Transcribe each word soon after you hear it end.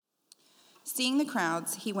Seeing the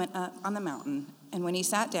crowds, he went up on the mountain, and when he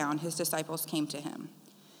sat down, his disciples came to him.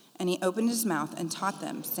 And he opened his mouth and taught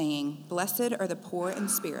them, saying, "Blessed are the poor in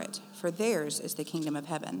spirit, for theirs is the kingdom of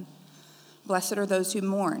heaven. Blessed are those who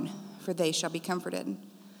mourn, for they shall be comforted.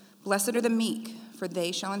 Blessed are the meek, for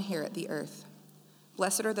they shall inherit the earth.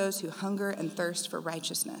 Blessed are those who hunger and thirst for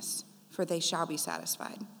righteousness, for they shall be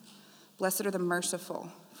satisfied. Blessed are the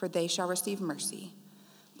merciful, for they shall receive mercy.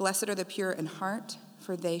 Blessed are the pure in heart,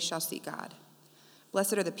 for they shall see God.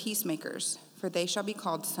 Blessed are the peacemakers, for they shall be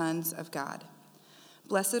called sons of God.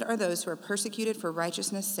 Blessed are those who are persecuted for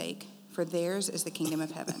righteousness' sake, for theirs is the kingdom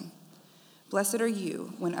of heaven. Blessed are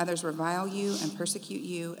you when others revile you and persecute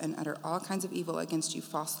you and utter all kinds of evil against you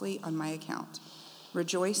falsely on my account.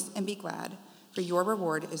 Rejoice and be glad, for your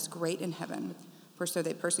reward is great in heaven, for so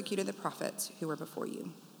they persecuted the prophets who were before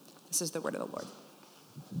you." This is the word of the Lord.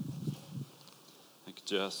 Thank you,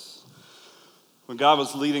 Jess. When God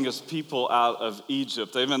was leading his people out of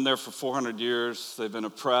Egypt, they've been there for 400 years. They've been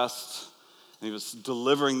oppressed. And he was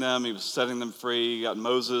delivering them. He was setting them free. He got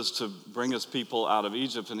Moses to bring his people out of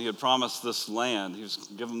Egypt, and he had promised this land. He was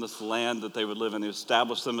giving them this land that they would live in. He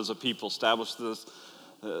established them as a people, established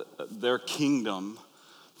their kingdom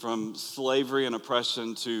from slavery and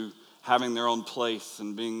oppression to having their own place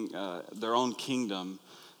and being their own kingdom.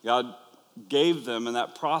 God gave them, in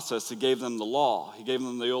that process, he gave them the law. He gave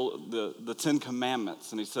them the 10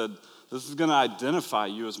 Commandments, and he said, this is going to identify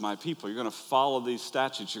you as my people. You're going to follow these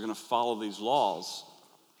statutes. You're going to follow these laws.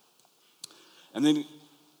 And then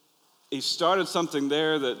he started something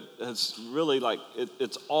there that has really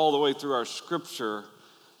it's all the way through our scripture,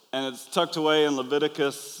 and it's tucked away in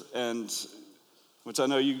Leviticus, and which I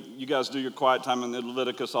know you guys do your quiet time in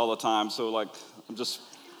Leviticus all the time, so I'm just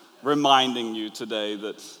reminding you today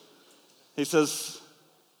that he says,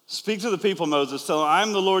 "Speak to the people, Moses, tell them, I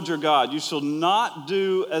am the Lord your God. You shall not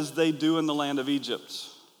do as they do in the land of Egypt,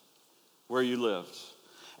 where you lived.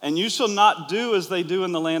 And you shall not do as they do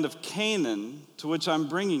in the land of Canaan, to which I'm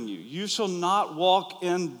bringing you. You shall not walk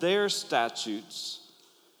in their statutes.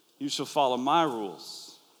 You shall follow my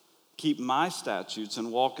rules. Keep my statutes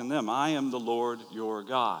and walk in them. I am the Lord your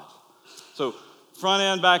God." So front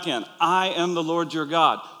end, back end, I am the Lord your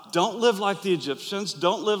God. Don't live like the Egyptians.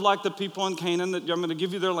 Don't live like the people in Canaan that I'm going to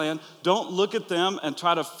give you their land. Don't look at them and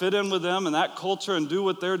try to fit in with them and that culture and do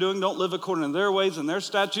what they're doing. Don't live according to their ways and their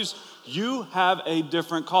statutes. You have a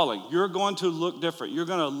different calling. You're going to look different. You're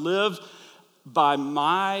going to live by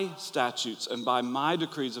my statutes and by my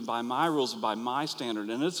decrees and by my rules and by my standard.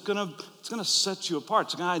 And it's going to set you apart.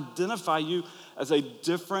 It's going to identify you as a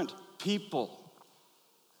different people.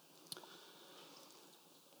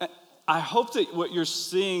 I hope that what you're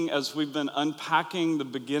seeing as we've been unpacking the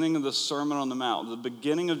beginning of the Sermon on the Mount, the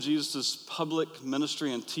beginning of Jesus' public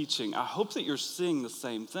ministry and teaching, I hope that you're seeing the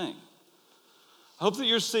same thing. I hope that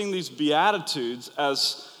you're seeing these Beatitudes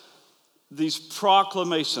as these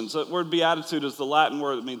proclamations. That word beatitude is the Latin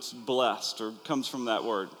word that means blessed, or comes from that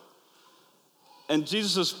word. And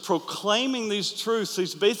Jesus is proclaiming these truths.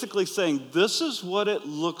 He's basically saying, this is what it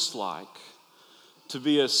looks like to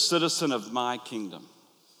be a citizen of my kingdom.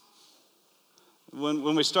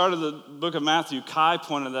 When we started the book of Matthew, Kai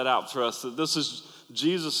pointed that out for us, that this is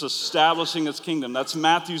Jesus establishing his kingdom. That's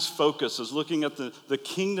Matthew's focus, is looking at the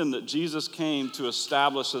kingdom that Jesus came to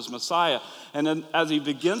establish as Messiah. And then as he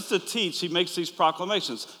begins to teach, he makes these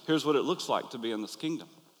proclamations. Here's what it looks like to be in this kingdom.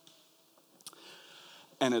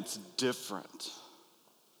 And it's different.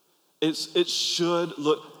 It should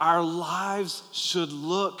look, our lives should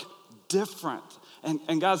look different.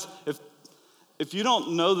 And guys, if you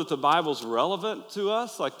don't know that the Bible's relevant to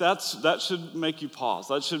us, that should make you pause.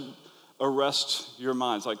 That should arrest your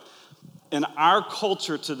minds. In our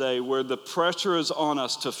culture today, where the pressure is on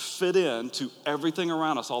us to fit in to everything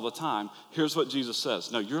around us all the time, here's what Jesus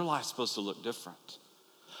says. No, your life's supposed to look different.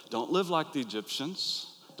 Don't live like the Egyptians.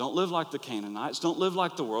 Don't live like the Canaanites. Don't live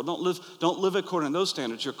like the world. Don't live according to those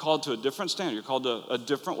standards. You're called to a different standard. You're called to a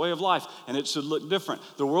different way of life, and it should look different.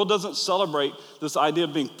 The world doesn't celebrate this idea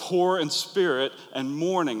of being poor in spirit and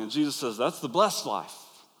mourning, and Jesus says that's the blessed life.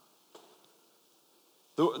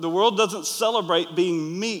 The world doesn't celebrate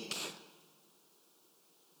being meek.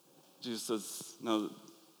 Jesus says, no,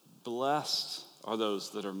 blessed are those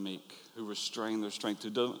that are meek, who restrain their strength, who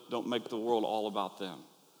don't make the world all about them.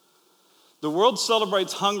 The world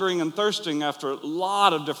celebrates hungering and thirsting after a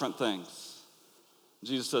lot of different things.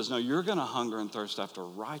 Jesus says, no, you're going to hunger and thirst after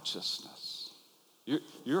righteousness.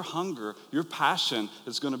 Your hunger, your passion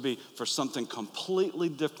is going to be for something completely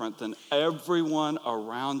different than everyone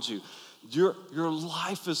around you. Your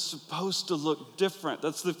life is supposed to look different.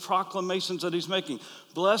 That's the proclamations that he's making.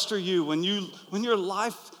 Blessed are you when your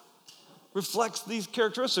life reflects these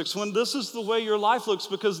characteristics, when this is the way your life looks,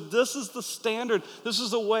 because this is the standard, this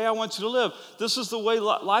is the way I want you to live, this is the way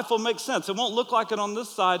life will make sense. It won't look like it on this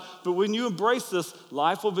side, but when you embrace this,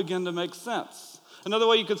 life will begin to make sense. Another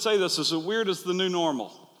way you could say this is that weird is the new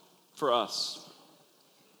normal for us.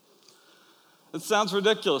 It sounds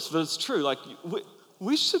ridiculous, but it's true. Like,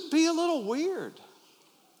 we should be a little weird.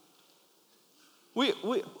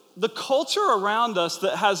 The culture around us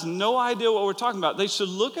that has no idea what we're talking about, they should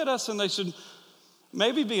look at us and they should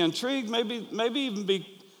maybe be intrigued, maybe even be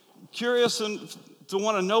curious and to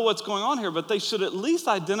want to know what's going on here, but they should at least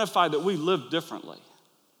identify that we live differently.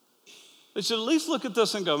 They should at least look at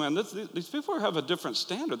this and go, man, these people have a different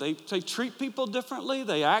standard. They treat people differently,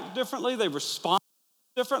 they act differently, they respond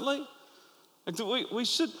differently.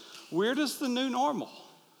 Weird is the new normal.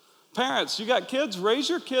 Parents, you got kids, raise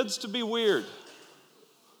your kids to be weird.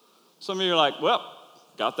 Some of you are like, well,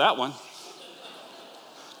 got that one.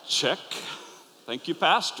 Check. Thank you,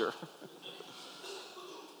 Pastor.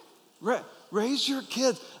 Raise your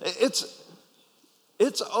kids.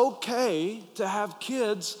 It's okay to have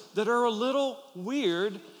kids that are a little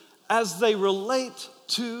weird as they relate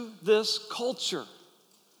to this culture.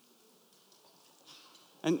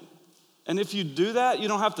 And if you do that, you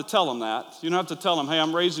don't have to tell them that. You don't have to tell them, hey,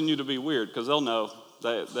 I'm raising you to be weird, because they'll know.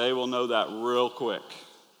 They will know that real quick.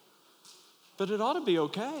 But it ought to be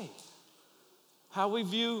okay. How we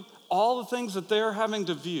view all the things that they're having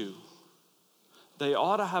to view, they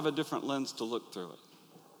ought to have a different lens to look through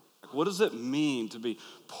it. What does it mean to be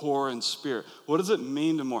poor in spirit? What does it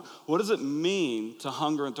mean to mourn? What does it mean to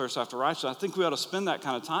hunger and thirst after righteousness? I think we ought to spend that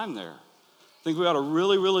kind of time there. I think we ought to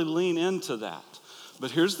really, really lean into that.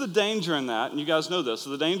 But here's the danger in that, and you guys know this.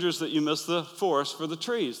 The danger is that you miss the forest for the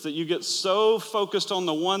trees, that you get so focused on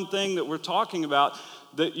the one thing that we're talking about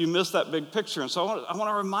that you miss that big picture. And so I want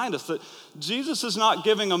to remind us that Jesus is not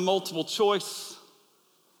giving a multiple choice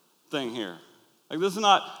thing here. Like, this is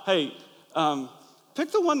not, hey,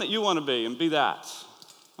 pick the one that you want to be and be that.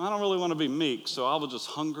 I don't really want to be meek, so I will just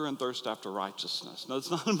hunger and thirst after righteousness. No,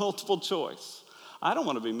 it's not a multiple choice. I don't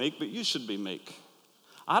want to be meek, but you should be meek.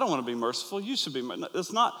 I don't want to be merciful, you should be merciful.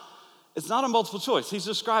 It's not a multiple choice. He's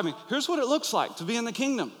describing, here's what it looks like to be in the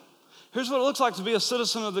kingdom. Here's what it looks like to be a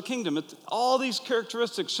citizen of the kingdom. All these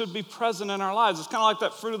characteristics should be present in our lives. It's kind of like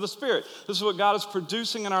that fruit of the Spirit. This is what God is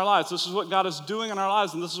producing in our lives. This is what God is doing in our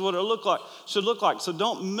lives, and this is what it should look like. So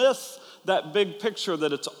don't miss that big picture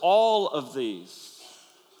that it's all of these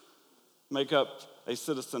make up a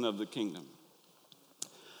citizen of the kingdom.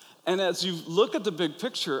 And as you look at the big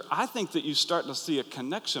picture, I think that you start to see a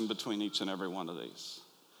connection between each and every one of these.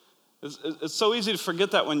 It's so easy to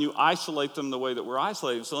forget that when you isolate them the way that we're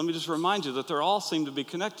isolated. So let me just remind you that they all seem to be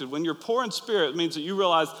connected. When you're poor in spirit, it means that you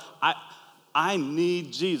realize, I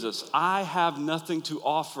need Jesus. I have nothing to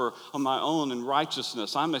offer on my own in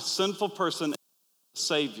righteousness. I'm a sinful person,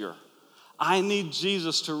 Savior. I need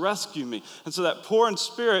Jesus to rescue me. And so that poor in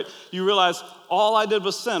spirit, you realize all I did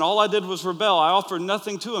was sin. All I did was rebel. I offered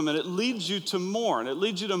nothing to him. And it leads you to mourn. It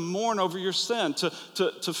leads you to mourn over your sin,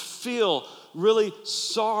 to feel really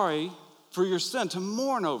sorry for your sin, to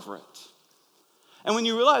mourn over it. And when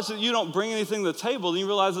you realize that you don't bring anything to the table, then you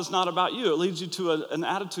realize it's not about you. It leads you to an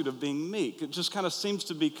attitude of being meek. It just kind of seems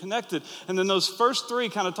to be connected. And then those first three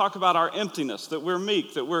kind of talk about our emptiness, that we're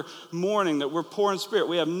meek, that we're mourning, that we're poor in spirit.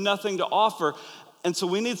 We have nothing to offer. And so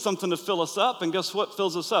we need something to fill us up. And guess what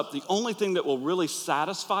fills us up? The only thing that will really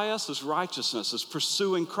satisfy us is righteousness, is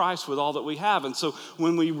pursuing Christ with all that we have. And so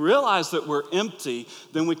when we realize that we're empty,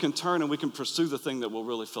 then we can turn and we can pursue the thing that will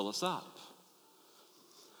really fill us up.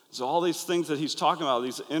 So all these things that he's talking about,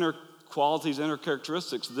 these inner qualities, inner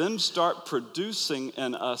characteristics, then start producing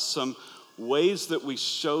in us some ways that we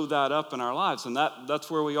show that up in our lives. And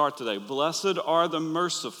that's where we are today. Blessed are the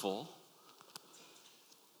merciful,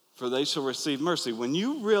 for they shall receive mercy. When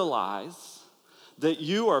you realize that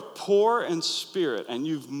you are poor in spirit and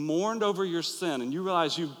you've mourned over your sin and you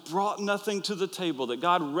realize you've brought nothing to the table, that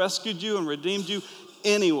God rescued you and redeemed you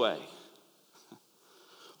anyway,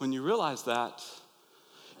 when you realize that,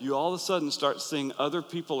 you all of a sudden start seeing other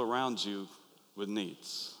people around you with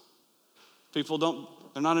needs. They're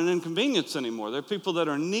not an inconvenience anymore. They're people that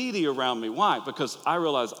are needy around me. Why? Because I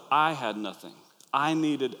realized I had nothing. I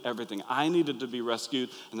needed everything. I needed to be rescued.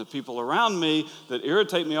 And the people around me that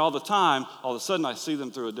irritate me all the time, all of a sudden I see them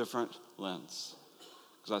through a different lens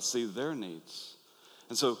because I see their needs.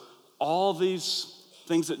 And so all these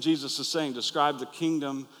things that Jesus is saying describe the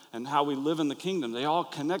kingdom and how we live in the kingdom. They all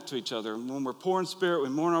connect to each other. And when we're poor in spirit, we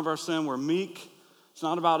mourn over our sin, we're meek. It's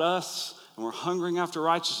not about us. And we're hungering after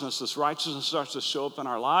righteousness. This righteousness starts to show up in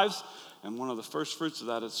our lives. And one of the first fruits of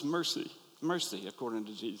that is mercy. Mercy, according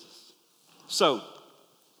to Jesus. So,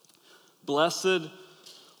 blessed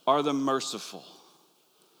are the merciful.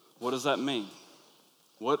 What does that mean?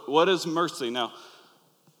 What is mercy? Now,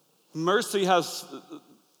 mercy has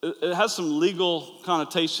some legal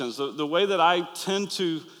connotations. The way that I tend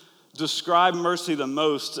to describe mercy the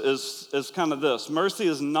most is kind of this. Mercy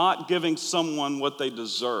is not giving someone what they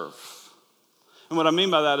deserve. And what I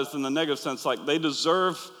mean by that is in the negative sense, like they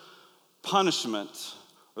deserve punishment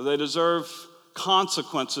or they deserve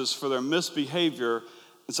consequences for their misbehavior.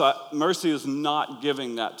 And so mercy is not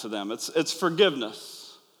giving that to them. It's forgiveness.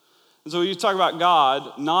 And so when you talk about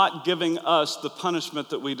God not giving us the punishment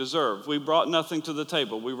that we deserve, we brought nothing to the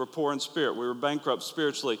table. We were poor in spirit. We were bankrupt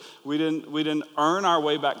spiritually. We didn't earn our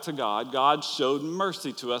way back to God. God showed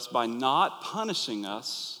mercy to us by not punishing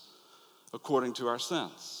us according to our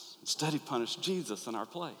sins. Instead, he punished Jesus in our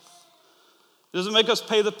place. It doesn't make us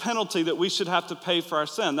pay the penalty that we should have to pay for our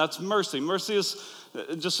sin. That's mercy. Mercy is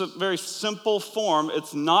just a very simple form.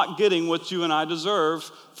 It's not getting what you and I deserve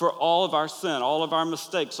for all of our sin, all of our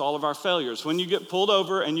mistakes, all of our failures. When you get pulled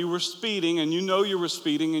over and you were speeding and you know you were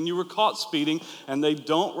speeding and you were caught speeding and they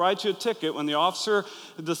don't write you a ticket, when the officer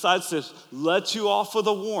decides to let you off with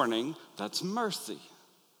a warning, that's mercy.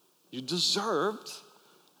 You deserved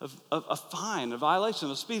a fine, a violation,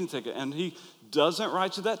 a speeding ticket, and he doesn't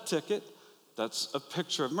write you that ticket. That's a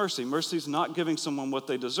picture of mercy. Mercy is not giving someone what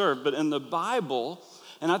they deserve. But in the Bible,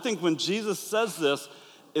 and I think when Jesus says this,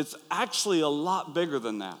 it's actually a lot bigger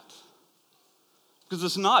than that. Because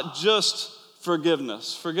it's not just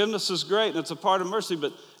forgiveness. Forgiveness is great and it's a part of mercy,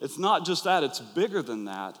 but it's not just that, it's bigger than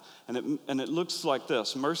that. And it looks like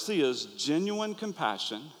this. Mercy is genuine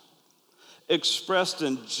compassion expressed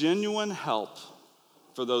in genuine help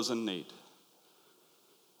for those in need.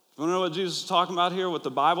 You want to know what Jesus is talking about here, what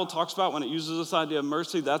the Bible talks about when it uses this idea of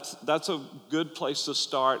mercy? That's a good place to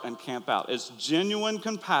start and camp out. It's genuine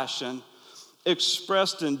compassion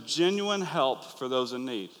expressed in genuine help for those in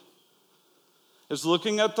need. It's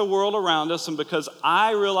looking at the world around us, and because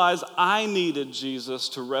I realize I needed Jesus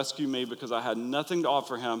to rescue me because I had nothing to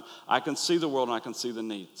offer him, I can see the world and I can see the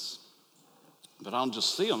needs. But I don't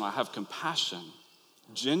just see them, I have compassion,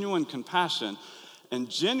 genuine compassion. And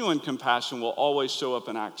genuine compassion will always show up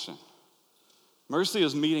in action. Mercy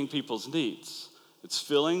is meeting people's needs. It's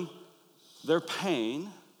feeling their pain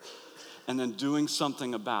and then doing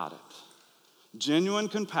something about it. Genuine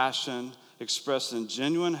compassion expressed in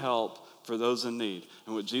genuine help for those in need.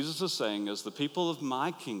 And what Jesus is saying is the people of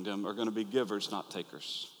my kingdom are going to be givers, not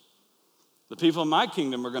takers. The people of my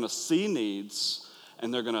kingdom are going to see needs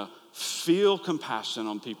and they're going to feel compassion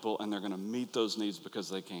on people and they're going to meet those needs because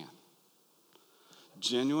they can.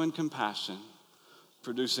 Genuine compassion,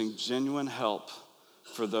 producing genuine help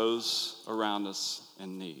for those around us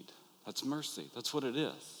in need. That's mercy. That's what it is.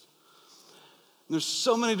 And there's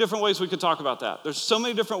so many different ways we could talk about that. There's so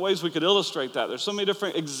many different ways we could illustrate that. There's so many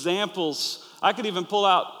different examples. I could even pull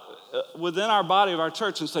out within our body of our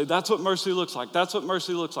church and say, that's what mercy looks like. That's what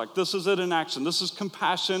mercy looks like. This is it in action. This is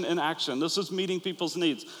compassion in action. This is meeting people's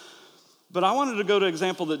needs. But I wanted to go to an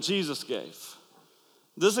example that Jesus gave.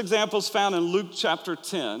 This example is found in Luke chapter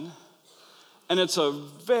 10, and it's a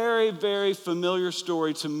very, very familiar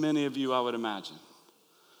story to many of you, I would imagine.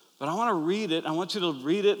 But I want to read it. I want you to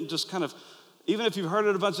read it and just kind of, even if you've heard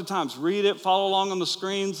it a bunch of times, read it, follow along on the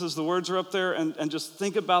screens as the words are up there, and just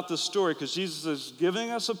think about this story, because Jesus is giving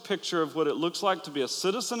us a picture of what it looks like to be a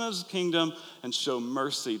citizen of his kingdom and show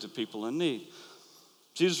mercy to people in need.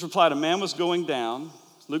 Jesus replied, a man was going down,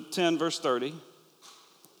 Luke 10, verse 30,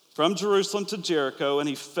 from Jerusalem to Jericho, and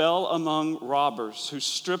he fell among robbers who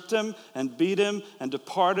stripped him and beat him and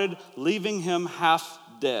departed, leaving him half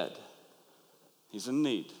dead. He's in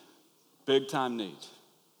need, big time need.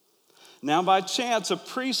 Now by chance, a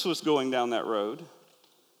priest was going down that road,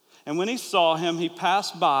 and when he saw him, he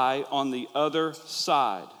passed by on the other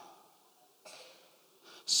side.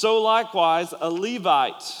 So likewise, a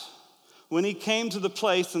Levite, when he came to the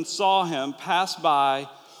place and saw him, passed by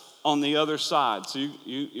on the other side. So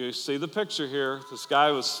you see the picture here. This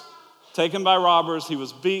guy was taken by robbers. He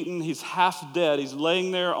was beaten. He's half dead. He's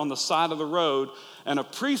laying there on the side of the road. And a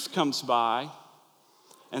priest comes by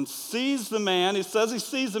and sees the man. He says he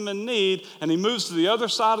sees him in need. And he moves to the other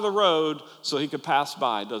side of the road so he could pass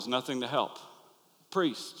by. Does nothing to help.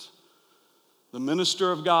 Priest, the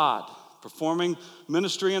minister of God, performing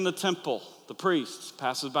ministry in the temple. The priest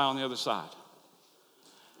passes by on the other side.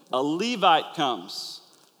 A Levite comes.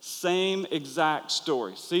 Same exact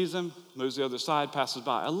story. Sees him, moves the other side, passes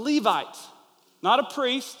by. A Levite, not a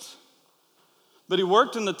priest, but he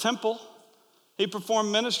worked in the temple. He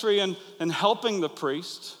performed ministry in helping the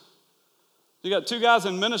priest. You got two guys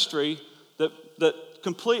in ministry that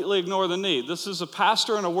completely ignore the need. This is a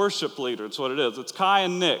pastor and a worship leader. It's what it is. It's Kai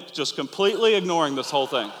and Nick just completely ignoring this whole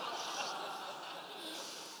thing.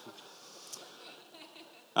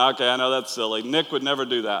 Okay, I know that's silly. Nick would never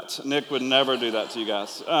do that. Nick would never do that to you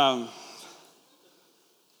guys. And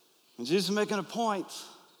Jesus is making a point.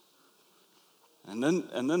 And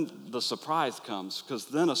then the surprise comes, because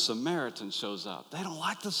then a Samaritan shows up. They don't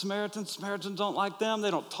like the Samaritans. Samaritans don't like them. They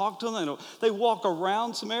don't talk to them. They walk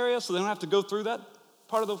around Samaria, so they don't have to go through that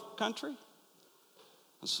part of the country.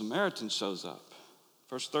 A Samaritan shows up.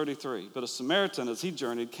 Verse 33, but a Samaritan, as he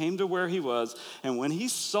journeyed, came to where he was, and when he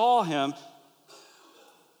saw him,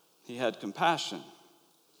 he had compassion.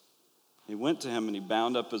 He went to him and he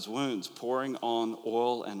bound up his wounds, pouring on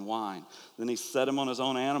oil and wine. Then he set him on his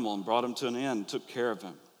own animal and brought him to an inn and took care of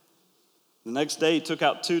him. The next day he took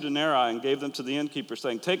out 2 denarii and gave them to the innkeeper,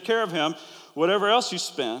 saying, take care of him. Whatever else you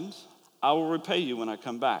spend, I will repay you when I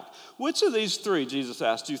come back. Which of these 3, Jesus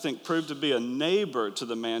asked, do you think proved to be a neighbor to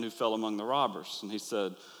the man who fell among the robbers? And he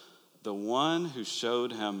said, the one who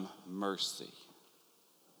showed him mercy.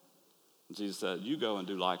 And Jesus said, you go and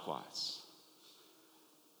do likewise.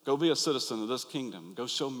 Go be a citizen of this kingdom. Go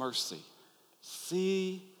show mercy.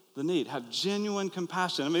 See the need. Have genuine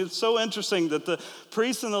compassion. I mean, it's so interesting that the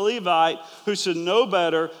priest and the Levite, who should know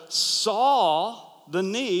better, saw the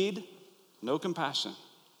need, no compassion,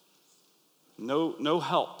 no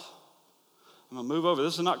help. I'm going to move over.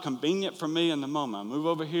 This is not convenient for me in the moment. I move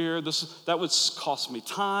over here. That would cost me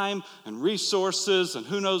time and resources and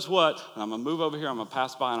who knows what. And I'm going to move over here. I'm going to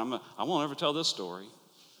pass by, and I won't ever tell this story.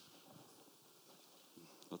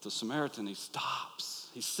 But the Samaritan, he stops.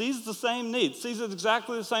 He sees the same need, sees it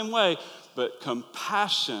exactly the same way, but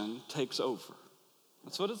compassion takes over.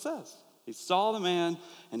 That's what it says. He saw the man,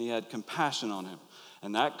 and he had compassion on him.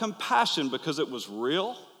 And that compassion, because it was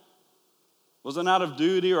real, wasn't out of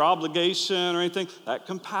duty or obligation or anything. That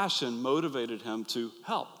compassion motivated him to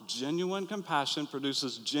help. Genuine compassion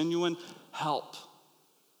produces genuine help.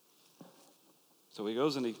 So he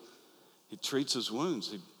goes and he treats his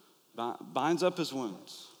wounds. He binds up his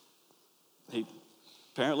wounds. He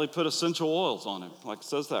apparently put essential oils on him, like it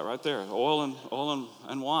says that right there, oil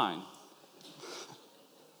and wine.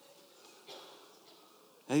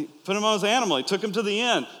 He put him on his animal. He took him to the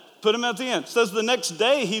inn, put him at the inn. It says the next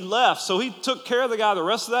day he left, so he took care of the guy the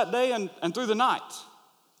rest of that day and through the night.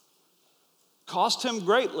 Cost him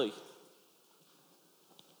greatly.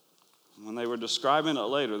 When they were describing it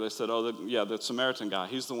later, they said, the Samaritan guy,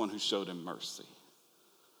 he's the one who showed him mercy.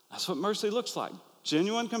 That's what mercy looks like.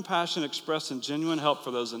 Genuine compassion expressed in genuine help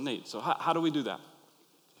for those in need. So how do we do that?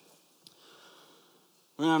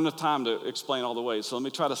 We don't have enough time to explain all the ways, so let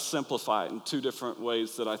me try to simplify it in 2 different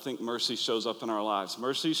ways that I think mercy shows up in our lives.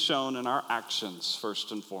 Mercy is shown in our actions,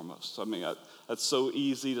 first and foremost. I mean, that's so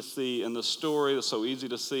easy to see in the story. It's so easy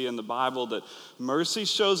to see in the Bible that mercy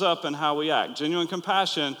shows up in how we act. Genuine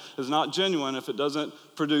compassion is not genuine if it doesn't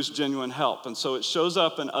produce genuine help. And so it shows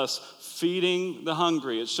up in us feeding the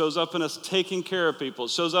hungry. It shows up in us taking care of people.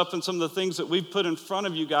 It shows up in some of the things that we've put in front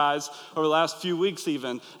of you guys over the last few weeks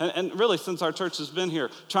even. And really since our church has been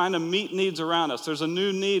here, trying to meet needs around us. There's a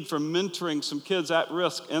new need for mentoring some kids at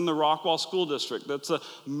risk in the Rockwall School District. That's a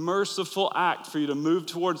merciful act for you to move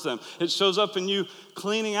towards them. It shows up in you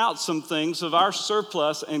cleaning out some things of our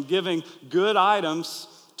surplus and giving good items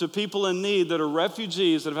to people in need that are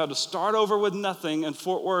refugees that have had to start over with nothing in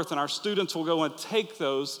Fort Worth, and our students will go and take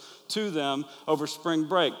those to them over spring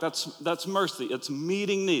break. That's mercy. It's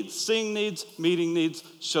meeting needs. Seeing needs, meeting needs,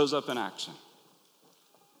 shows up in action.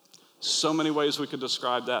 So many ways we could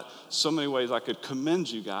describe that. So many ways I could commend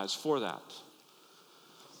you guys for that.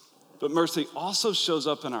 But mercy also shows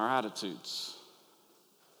up in our attitudes.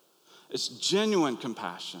 It's genuine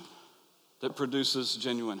compassion that produces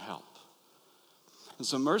genuine help. And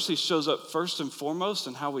so mercy shows up first and foremost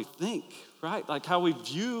in how we think, right? Like how we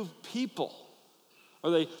view people. Are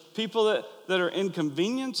they people that are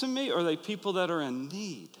inconvenient to me, or are they people that are in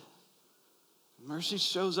need? Mercy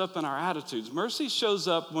shows up in our attitudes. Mercy shows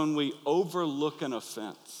up when we overlook an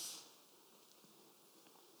offense.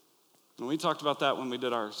 And we talked about that when we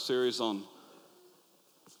did our series on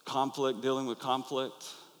conflict, dealing with conflict.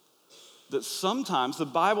 That sometimes, the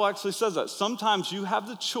Bible actually says that, sometimes you have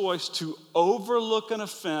the choice to overlook an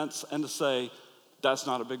offense and to say, that's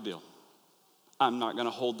not a big deal. I'm not going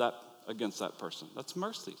to hold that against that person. That's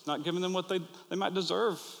mercy. It's not giving them what they might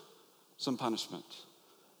deserve, some punishment.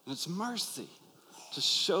 And it's mercy to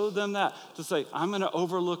show them that, to say, I'm going to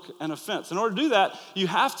overlook an offense. In order to do that, you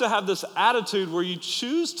have to have this attitude where you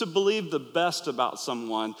choose to believe the best about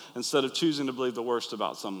someone instead of choosing to believe the worst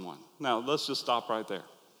about someone. Now, let's just stop right there.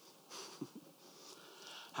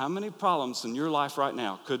 how many problems in your life right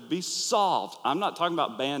now could be solved? I'm not talking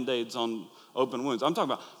about Band-Aids on open wounds. I'm talking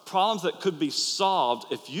about problems that could be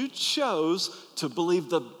solved if you chose to believe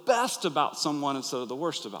the best about someone instead of the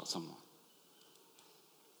worst about someone.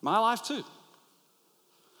 My life too.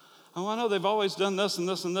 Oh, I know they've always done this and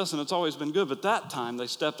this and this, and it's always been good, but that time they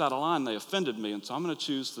stepped out of line, they offended me, and so I'm going to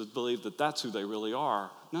choose to believe that that's who they really are.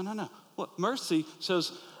 No. What mercy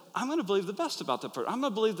says, I'm going to believe the best about that person. I'm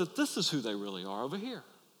going to believe that this is who they really are over here.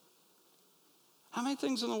 How many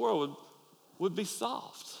things in the world would be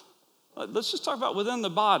solved? Let's just talk about within the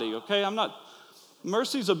body, okay?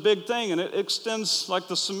 Mercy's a big thing, and it extends, like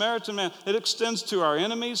the Samaritan man, it extends to our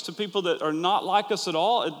enemies, to people that are not like us at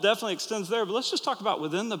all. It definitely extends there, but let's just talk about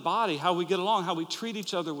within the body, how we get along, how we treat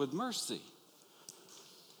each other with mercy.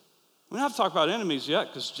 We don't have to talk about enemies yet,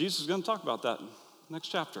 because Jesus is going to talk about that in the next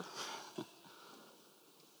chapter.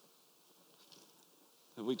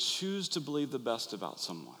 That we choose to believe the best about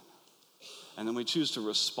someone, and then we choose to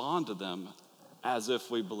respond to them as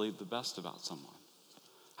if we believe the best about someone.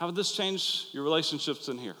 How would this change your relationships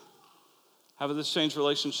in here? How would this change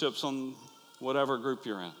relationships on whatever group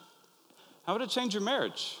you're in? How would it change your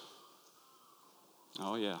marriage?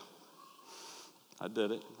 Oh, yeah. I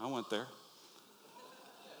did it. I went there.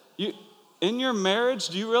 In your marriage,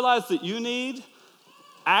 do you realize that you need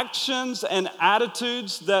actions and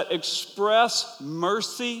attitudes that express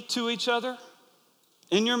mercy to each other?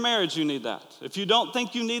 In your marriage, you need that. If you don't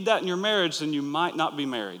think you need that in your marriage, then you might not be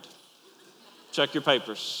married. Check your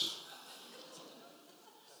papers.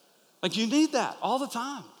 Like, you need that all the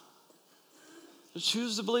time. To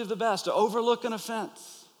choose to believe the best, to overlook an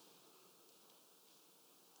offense.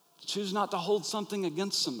 To choose not to hold something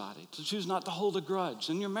against somebody. To choose not to hold a grudge.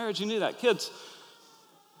 In your marriage, you need that. Kids,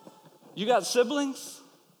 you got siblings?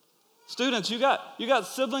 Students, you got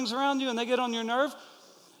siblings around you and they get on your nerve?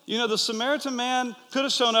 You know, the Samaritan man could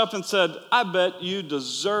have shown up and said, I bet you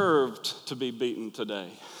deserved to be beaten today.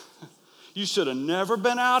 You should have never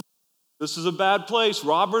been out. This is a bad place.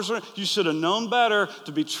 Robbers are, you should have known better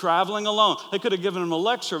to be traveling alone. They could have given him a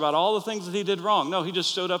lecture about all the things that he did wrong. No, he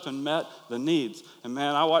just showed up and met the needs. And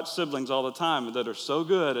man, I watch siblings all the time that are so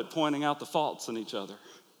good at pointing out the faults in each other.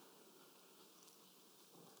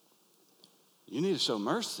 You need to show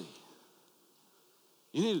mercy.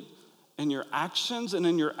 You need, in your actions and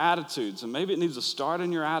in your attitudes, and maybe it needs to start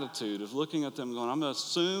in your attitude of looking at them going, I'm going to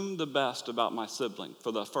assume the best about my sibling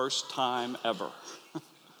for the first time ever. I'm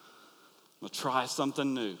going to try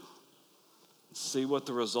something new. See what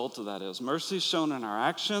the result of that is. Mercy is shown in our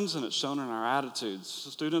actions and it's shown in our attitudes.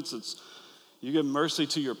 So students, you give mercy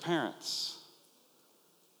to your parents.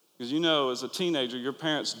 Because you know, as a teenager, your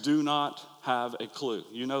parents do not have a clue.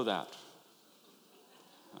 You know that.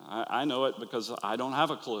 I know it because I don't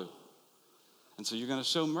have a clue. And so you're going to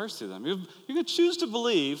show mercy to them. You're going to choose to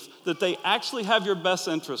believe that they actually have your best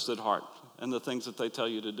interest at heart and the things that they tell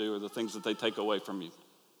you to do or the things that they take away from you.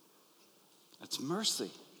 It's mercy.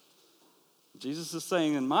 Jesus is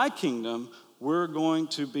saying, in my kingdom, we're going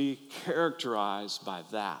to be characterized by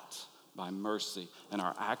that, by mercy, in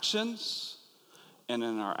our actions and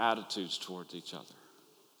in our attitudes towards each other.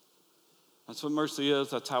 That's what mercy is.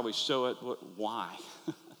 That's how we show it. Why?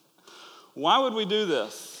 Why would we do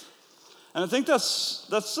this? And I think that's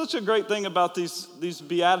such a great thing about these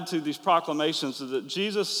beatitudes, these proclamations, is that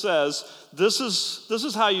Jesus says, this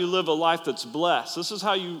is how you live a life that's blessed. This is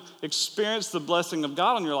how you experience the blessing of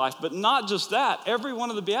God in your life. But not just that. Every one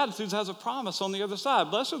of the beatitudes has a promise on the other side.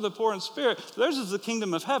 Blessed are the poor in spirit. Theirs is the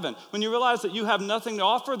kingdom of heaven. When you realize that you have nothing to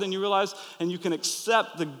offer, then you realize and you can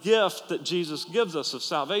accept the gift that Jesus gives us of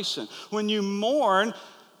salvation. When you mourn,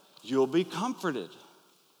 you'll be comforted.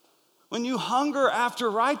 When you hunger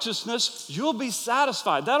after righteousness, you'll be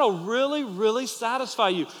satisfied. That'll really, really satisfy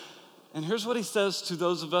you. And here's what he says to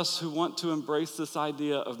those of us who want to embrace this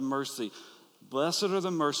idea of mercy. Blessed are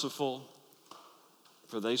the merciful,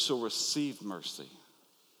 for they shall receive mercy.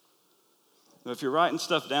 Now, if you're writing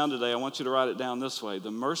stuff down today, I want you to write it down this way.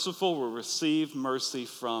 The merciful will receive mercy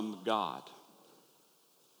from God.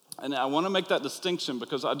 And I want to make that distinction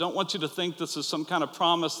because I don't want you to think this is some kind of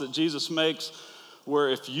promise that Jesus makes where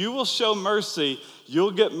if you will show mercy,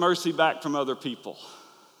 you'll get mercy back from other people.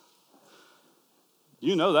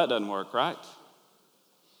 You know that doesn't work, right?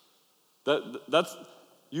 That's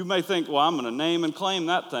you may think, well, I'm going to name and claim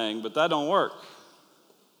that thing, but that don't work.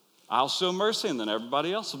 I'll show mercy and then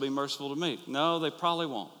everybody else will be merciful to me. No, they probably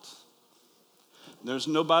won't. There's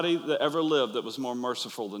nobody that ever lived that was more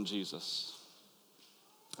merciful than Jesus.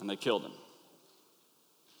 And they killed him.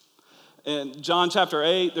 In John chapter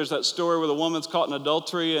 8, there's that story where the woman's caught in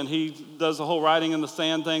adultery and he does the whole writing in the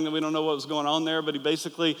sand thing that we don't know what was going on there, but he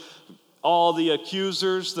basically All the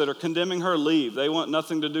accusers that are condemning her leave. They want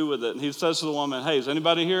nothing to do with it. And he says to the woman, hey, does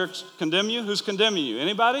anybody here condemn you? Who's condemning you?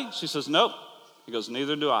 Anybody? She says, nope. He goes,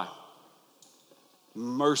 neither do I.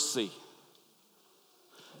 Mercy.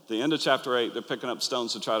 At the end of chapter 8, they're picking up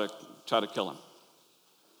stones to try to kill him.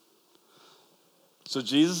 So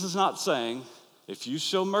Jesus is not saying, if you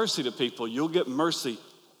show mercy to people, you'll get mercy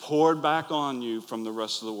poured back on you from the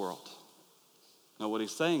rest of the world. No, what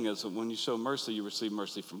he's saying is that when you show mercy, you receive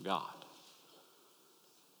mercy from God.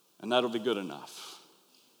 And that'll be good enough.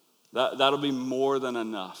 That'll be more than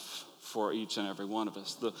enough for each and every one of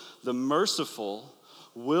us. The merciful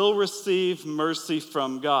will receive mercy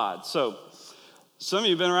from God. So, some of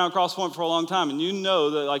you have been around Crosspoint for a long time, and you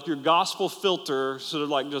know that like your gospel filter sort of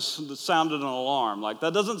like just sounded an alarm. Like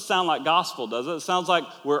that doesn't sound like gospel, does it? It sounds like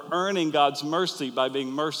we're earning God's mercy by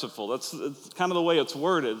being merciful. It's kind of the way it's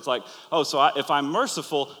worded. It's like, oh, so if I'm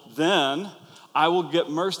merciful, then I will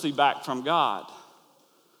get mercy back from God.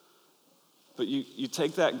 But you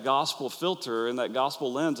take that gospel filter and that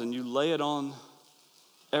gospel lens and you lay it on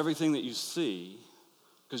everything that you see,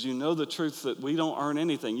 because you know the truth that we don't earn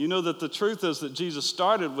anything. You know that the truth is that Jesus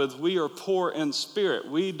started with, we are poor in spirit.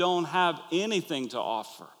 We don't have anything to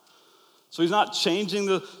offer. So he's not changing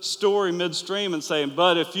the story midstream and saying,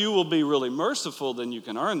 but if you will be really merciful, then you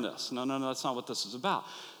can earn this. No, that's not what this is about.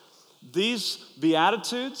 These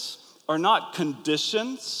Beatitudes are not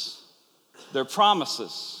conditions, they're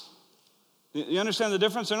promises. You understand the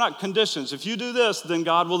difference? They're not conditions. If you do this, then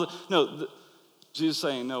God will. No, Jesus is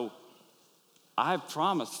saying, no, I've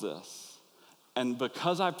promised this. And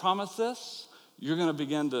because I promised this, you're going to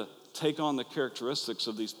begin to take on the characteristics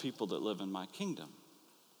of these people that live in my kingdom.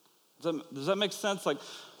 Does that make sense? Like,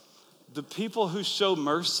 the people who show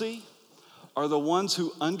mercy are the ones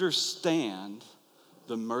who understand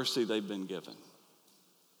the mercy they've been given.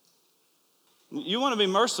 You want to be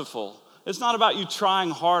merciful. It's not about you trying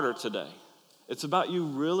harder today. It's about you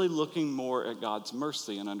really looking more at God's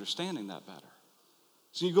mercy and understanding that better.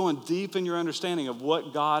 So you're going deep in your understanding of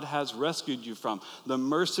what God has rescued you from, the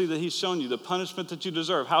mercy that he's shown you, the punishment that you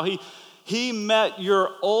deserve, how he met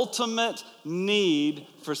your ultimate need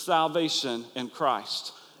for salvation in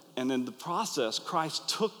Christ. And in the process, Christ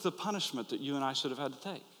took the punishment that you and I should have had to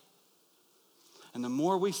take. And the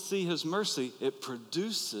more we see his mercy, it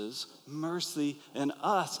produces mercy in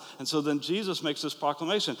us. And so then Jesus makes this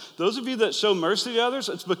proclamation. Those of you that show mercy to others,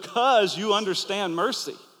 it's because you understand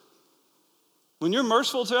mercy. When you're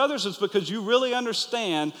merciful to others, it's because you really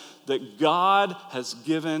understand that God has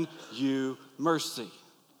given you mercy.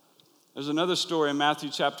 There's another story in Matthew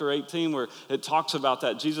chapter 18 where it talks about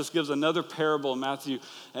that. Jesus gives another parable in Matthew.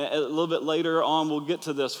 A little bit later on, we'll get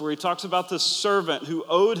to this, where he talks about this servant who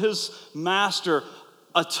owed his master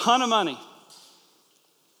a ton of money.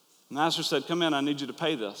 The master said, come in, I need you to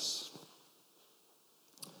pay this.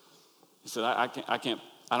 He said, I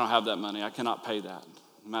don't have that money. I cannot pay that.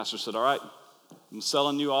 The master said, all right, I'm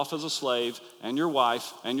selling you off as a slave and your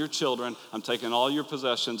wife and your children. I'm taking all your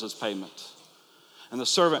possessions as payment. And the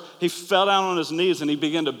servant, he fell down on his knees and he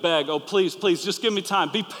began to beg, oh, please, just give me time.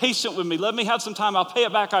 Be patient with me. Let me have some time. I'll pay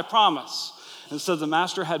it back, I promise. And so the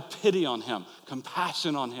master had pity on him,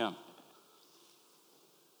 compassion on him.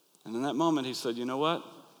 And in that moment, he said, you know what?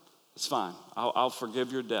 It's fine. I'll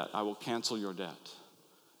forgive your debt. I will cancel your debt.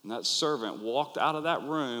 And that servant walked out of that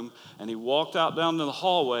room and he walked out down to the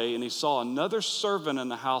hallway and he saw another servant in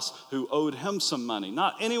the house who owed him some money.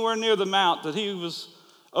 Not anywhere near the amount that he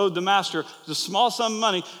owed the master, just a small sum of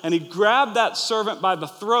money. And he grabbed that servant by the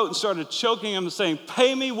throat and started choking him and saying,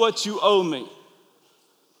 pay me what you owe me.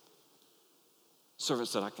 The servant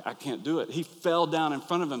said, I can't do it. He fell down in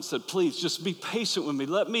front of him and said, please, just be patient with me.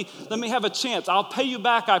 Let me have a chance. I'll pay you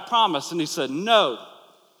back, I promise. And he said, no.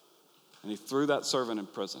 And he threw that servant in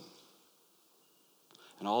prison.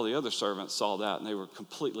 And all the other servants saw that, and they were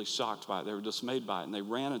completely shocked by it. They were dismayed by it. And they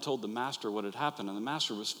ran and told the master what had happened. And the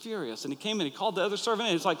master was furious. And he came in, he called the other servant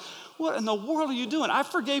in. He's like, what in the world are you doing? I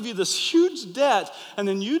forgave you this huge debt, and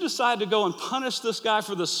then you decide to go and punish this guy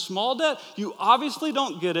for this small debt? You obviously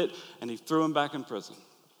don't get it. And he threw him back in prison.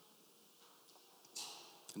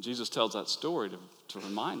 And Jesus tells that story to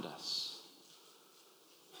remind us.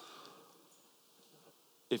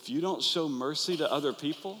 If you don't show mercy to other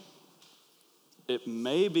people, it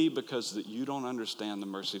may be because that you don't understand the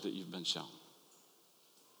mercy that you've been shown.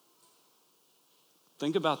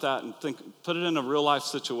 Think about that and put it in a real life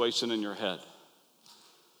situation in your head.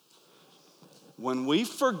 When we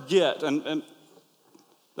forget, and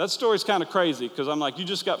that story's kind of crazy because I'm like, you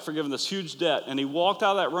just got forgiven this huge debt, and he walked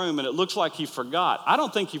out of that room and it looks like he forgot. I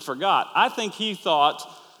don't think he forgot. I think he thought,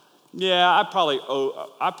 yeah,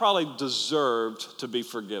 I probably deserved to be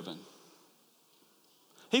forgiven.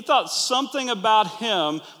 He thought something about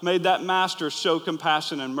him made that master show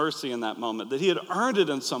compassion and mercy in that moment, that he had earned it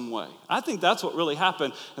in some way. I think that's what really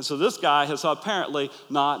happened. And so this guy has apparently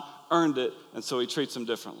not earned it, and so he treats him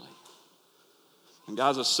differently. And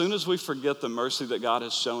guys, as soon as we forget the mercy that God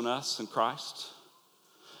has shown us in Christ,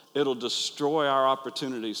 it'll destroy our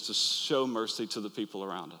opportunities to show mercy to the people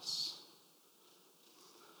around us.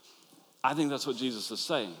 I think that's what Jesus is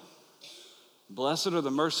saying. Blessed are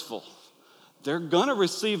the merciful. They're going to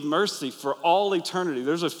receive mercy for all eternity.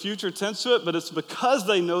 There's a future tense to it, but it's because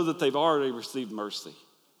they know that they've already received mercy,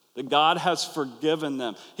 that God has forgiven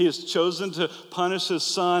them. He has chosen to punish his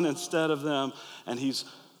son instead of them, and he's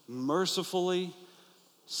mercifully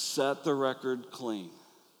set the record clean.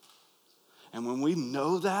 And when we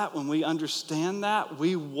know that, when we understand that,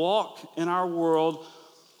 we walk in our world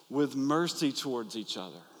with mercy towards each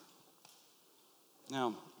other.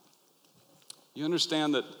 Now, you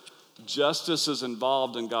understand that justice is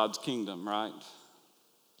involved in God's kingdom, right?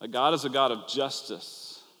 That God is a God of justice.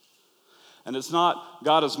 And it's not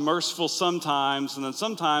God is merciful sometimes, and then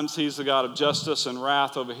sometimes he's the God of justice and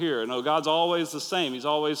wrath over here. No, God's always the same. He's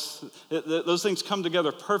always, those things come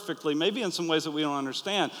together perfectly, maybe in some ways that we don't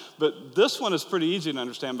understand. But this one is pretty easy to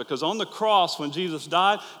understand because on the cross, when Jesus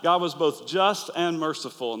died, God was both just and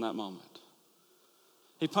merciful in that moment.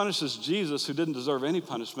 He punishes Jesus, who didn't deserve any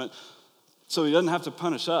punishment, so he doesn't have to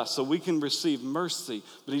punish us, so we can receive mercy.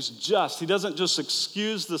 But he's just. He doesn't just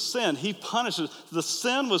excuse the sin. He punishes. The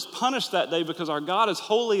sin was punished that day because our God is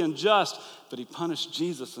holy and just, but he punished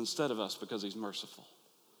Jesus instead of us because he's merciful.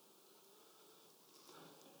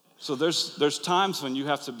 So there's times when you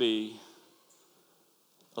have to be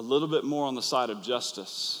a little bit more on the side of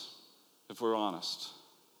justice, if we're honest.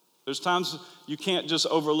 There's times you can't just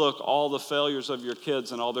overlook all the failures of your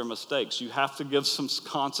kids and all their mistakes. You have to give some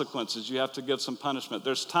consequences. You have to give some punishment.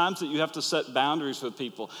 There's times that you have to set boundaries with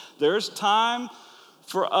people. There's time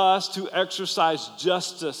for us to exercise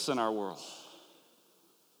justice in our world.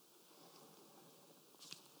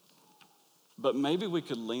 But maybe we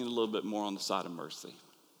could lean a little bit more on the side of mercy.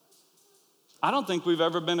 I don't think we've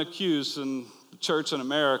ever been accused in the church in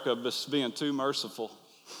America of just being too merciful.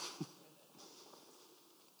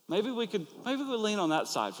 Maybe we lean on that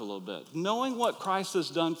side for a little bit. Knowing what Christ has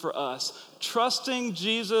done for us, trusting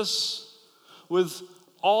Jesus with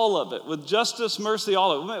all of it, with justice, mercy,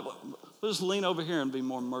 all of it. We'll just lean over here and be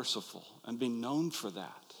more merciful and be known for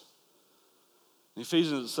that. In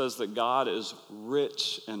Ephesians, it says that God is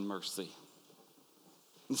rich in mercy.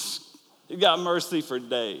 He got mercy for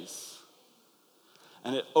days,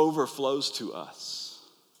 and it overflows to us.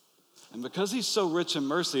 And because he's so rich in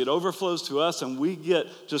mercy, it overflows to us, and we get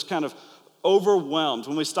just kind of overwhelmed.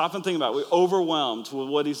 When we stop and think about it, we're overwhelmed with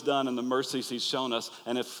what he's done and the mercies he's shown us.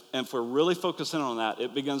 And if we're really focusing on that,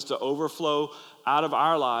 it begins to overflow out of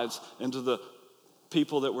our lives into the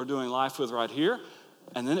people that we're doing life with right here.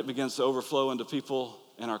 And then it begins to overflow into people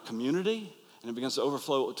in our community, and it begins to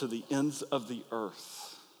overflow to the ends of the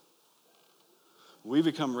earth. We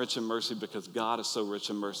become rich in mercy because God is so rich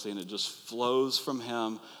in mercy, and it just flows from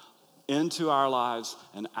him into our lives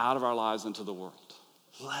and out of our lives into the world.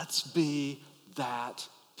 Let's be that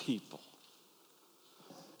people.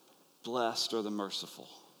 Blessed are the merciful,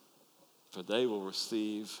 for they will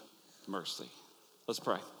receive mercy. Let's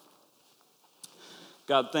pray.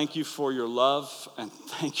 God, thank you for your love and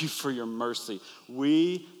thank you for your mercy.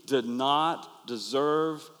 We did not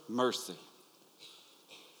deserve mercy.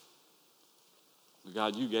 But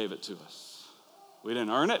God, you gave it to us. We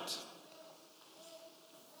didn't earn it.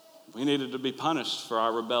 We needed to be punished for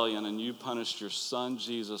our rebellion, and you punished your son,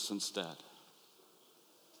 Jesus, instead.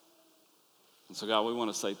 And so, God, we want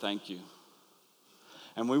to say thank you.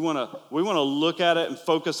 And we want to look at it and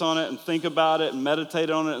focus on it and think about it and meditate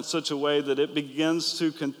on it in such a way that it begins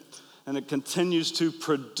to, and it continues to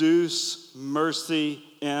produce mercy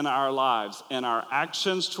in our lives, in our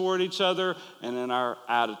actions toward each other, and in our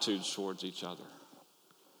attitudes towards each other.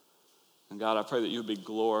 And God, I pray that you would be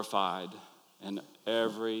glorified in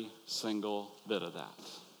every single bit of that.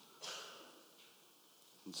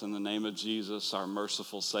 It's in the name of Jesus, our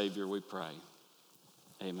merciful Savior, we pray.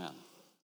 Amen.